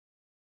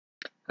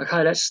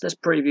Okay, let's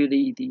preview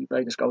the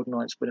Vegas Golden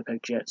Knights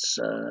Winnipeg Jets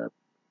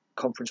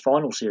conference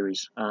final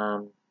series.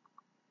 I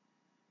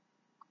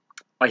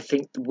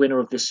think the winner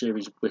of this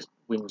series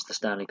wins the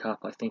Stanley Cup.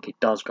 I think it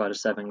does go to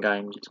 7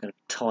 games. It's going to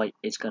be tight.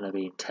 It's going to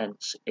be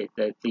intense.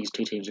 These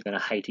two teams are going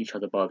to hate each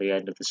other by the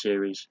end of the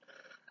series.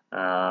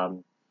 I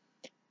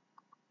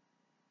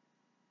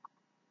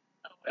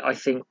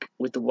think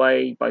with the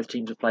way both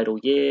teams have played all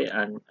year,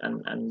 and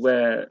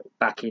where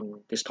back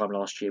in this time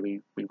last year we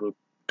were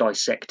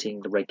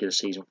dissecting the regular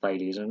season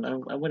failures,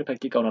 and Winnipeg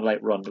did go on a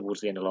late run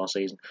towards the end of last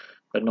season,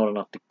 but not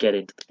enough to get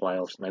into the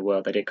playoffs,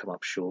 and they did come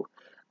up short.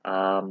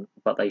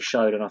 But they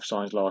showed enough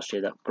signs last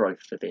year that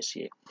growth for this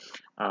year.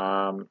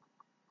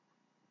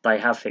 They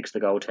have fixed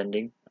the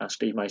goaltending.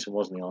 Steve Mason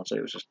wasn't the answer.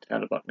 It was just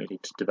Hellebuck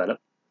needed to develop.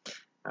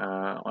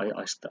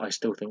 I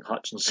still think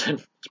Hutchinson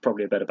is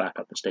probably a better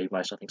backup than Steve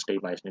Mason. I think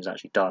Steve Mason is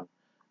actually done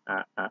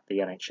at the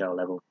NHL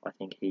level. I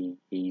think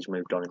he's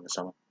moved on in the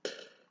summer,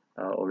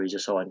 or he's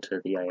assigned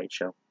to the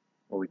AHL,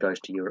 or he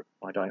goes to Europe.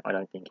 I don't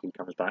think he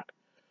comes back.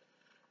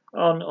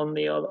 On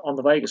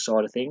the Vegas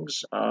side of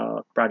things,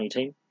 brand new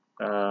team,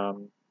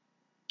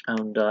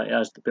 and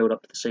as the build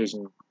up to the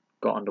season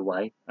got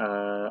underway,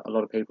 a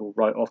lot of people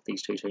wrote off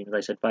these two teams.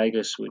 They said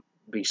Vegas would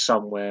be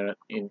somewhere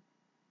in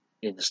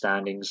the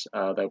standings.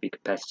 They'll be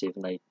competitive,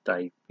 and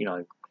they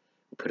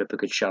put up a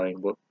good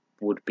showing. What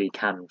would be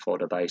cannon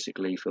fodder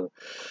basically for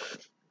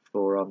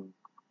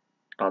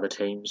other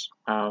teams.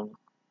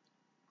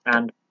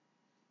 And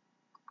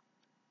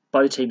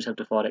both teams have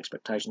defied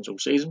expectations all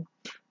season.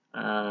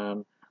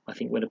 I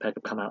think Winnipeg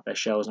have come out their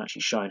shells and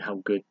actually shown how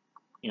good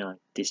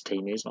this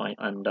team is.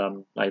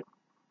 They've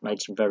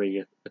made some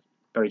very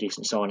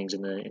decent signings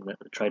in the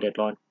trade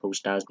deadline. Paul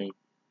Stastny,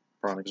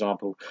 prime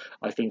example.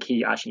 I think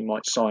he actually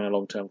might sign a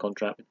long-term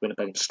contract with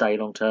Winnipeg and stay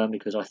long-term,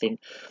 because I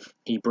think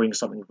he brings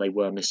something that they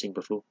were missing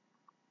before.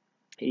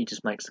 He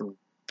just makes them,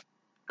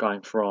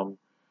 going from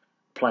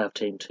playoff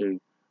team to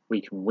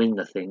we can win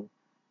the thing.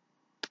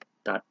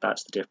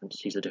 That's the difference.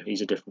 He's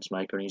a difference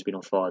maker, and he's been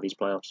on fire these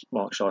playoffs.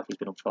 Mark Scheifele's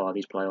been on fire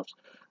these playoffs.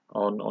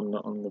 On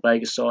the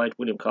Vegas side,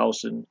 William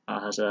Karlsson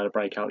has had a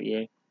breakout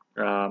year,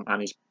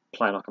 and he's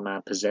playing like a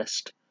man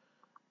possessed.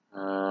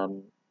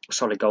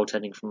 Solid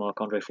goaltending from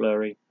Marc-Andre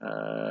Fleury.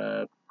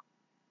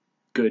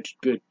 Good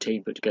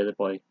team put together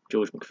by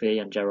George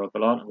McPhee and Gerard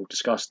Gallant, and we've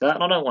discussed that.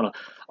 And I don't want to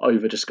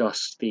over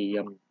discuss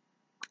the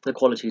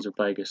qualities of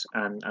Vegas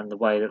and the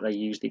way that they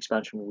use the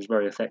expansion rules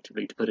very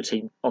effectively to put a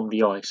team on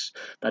the ice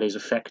that is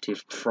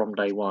effective from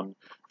day one,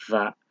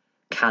 that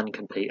can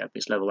compete at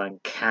this level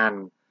and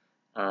can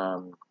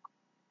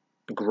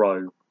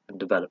grow and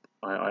develop.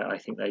 I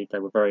think they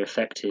were very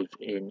effective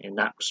in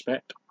that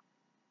respect.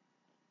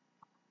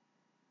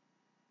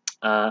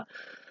 I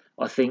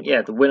think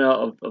the winner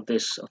of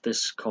this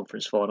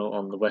conference final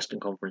on the Western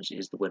Conference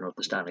is the winner of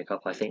the Stanley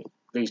Cup. I think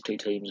these two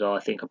teams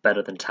are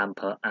better than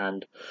Tampa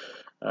and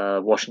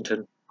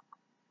Washington.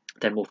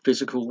 They're more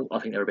physical. I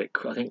think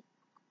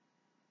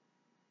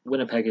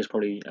Winnipeg is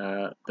probably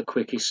the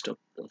quickest of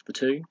the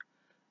two.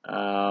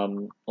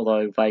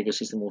 Although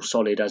Vegas is the more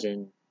solid, as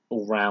in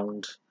all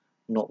round,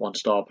 not one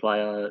star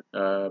player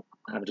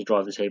having to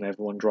drive the team.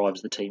 Everyone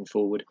drives the team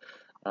forward.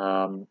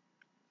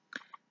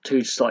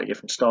 Two slightly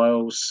different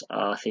styles.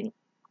 I think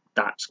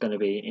that's going to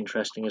be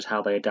interesting, as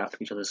how they adapt to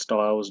each other's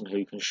styles and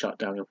who can shut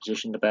down the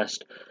opposition the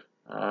best.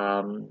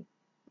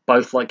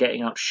 Both like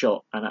getting up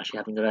shot and actually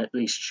having the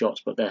least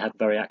shots, but they have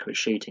very accurate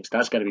shooting. So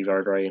that's going to be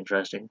very, very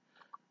interesting.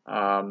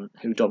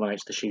 Who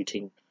dominates the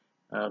shooting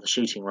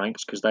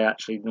ranks, because they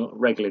actually not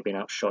regularly been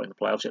outshot in the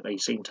playoffs, yet they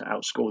seem to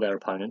outscore their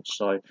opponents.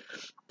 So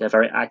they're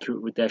very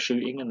accurate with their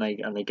shooting, and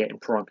they get in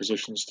prime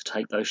positions to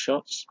take those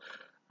shots.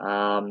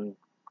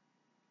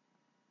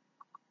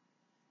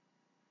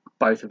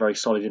 Both are very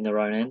solid in their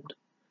own end.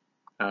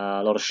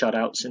 A lot of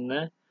shutouts in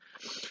there.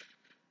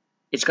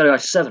 It's going to go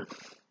to 7.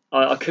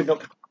 I could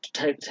not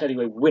tell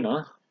you a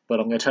winner, but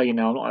I'm going to tell you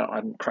now.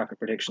 I'm crap at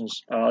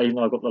predictions. Even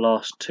though I got the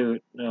last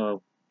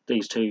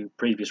these two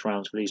previous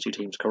rounds for these two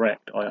teams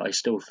correct, I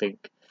still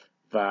think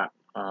that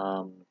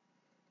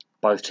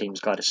both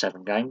teams go to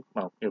 7 games.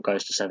 Well, it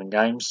goes to 7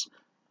 games.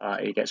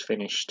 It gets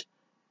finished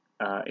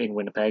in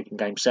Winnipeg in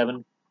Game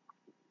 7.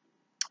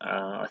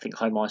 I think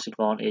home ice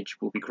advantage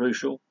will be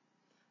crucial.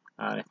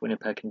 And if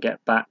Winnipeg can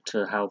get back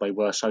to how they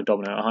were so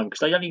dominant at home,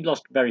 because they only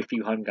lost very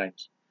few home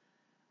games,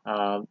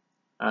 and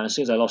as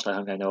soon as they lost their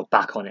home game, they were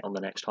back on it on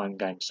the next home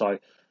game. So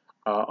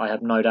I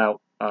have no doubt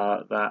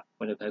that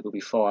Winnipeg will be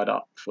fired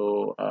up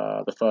for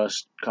the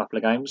first couple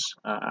of games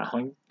at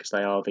home, because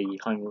they are the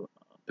home,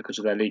 because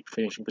of their league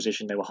finishing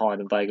position. They were higher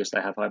than Vegas.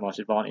 They have home ice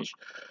advantage,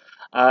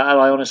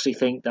 and I honestly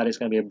think that it's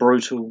going to be a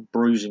brutal,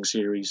 bruising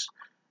series.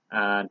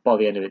 And by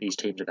the end of it, these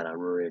teams are going to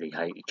really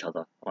hate each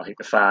other. I think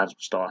the fans will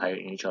start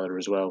hating each other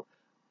as well.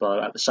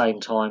 But at the same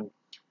time,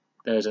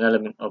 there's an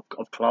element of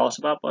class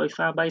about both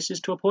fan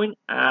bases to a point,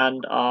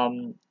 and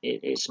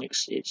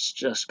it's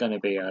just going to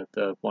be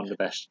one of the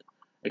best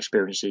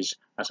experiences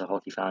as a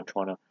hockey fan,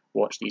 trying to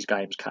watch these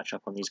games, catch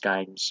up on these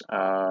games.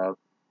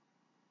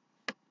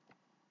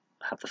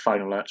 have the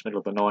phone alerts middle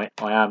of the night.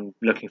 I am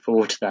looking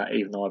forward to that,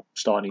 even though I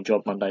start a new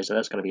job Monday, so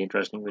that's going to be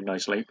interesting with no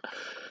sleep.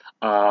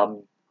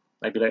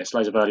 Maybe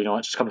loads of early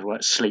nights, just come to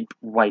work, sleep,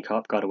 wake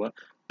up, go to work.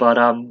 But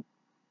I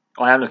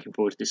am looking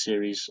forward to this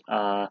series,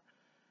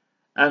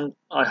 and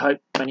I hope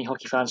many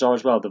hockey fans are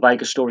as well. The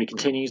Vegas story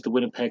continues, the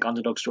Winnipeg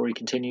underdog story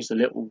continues. The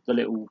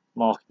little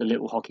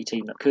hockey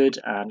team that could,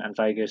 and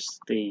Vegas,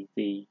 the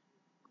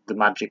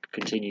magic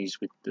continues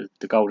with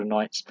the Golden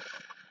Knights.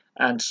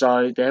 And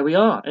so there we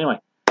are. Anyway,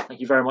 thank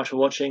you very much for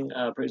watching.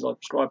 Please like,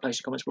 subscribe, place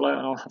your comments below,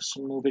 and I'll have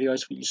some more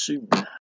videos for you soon.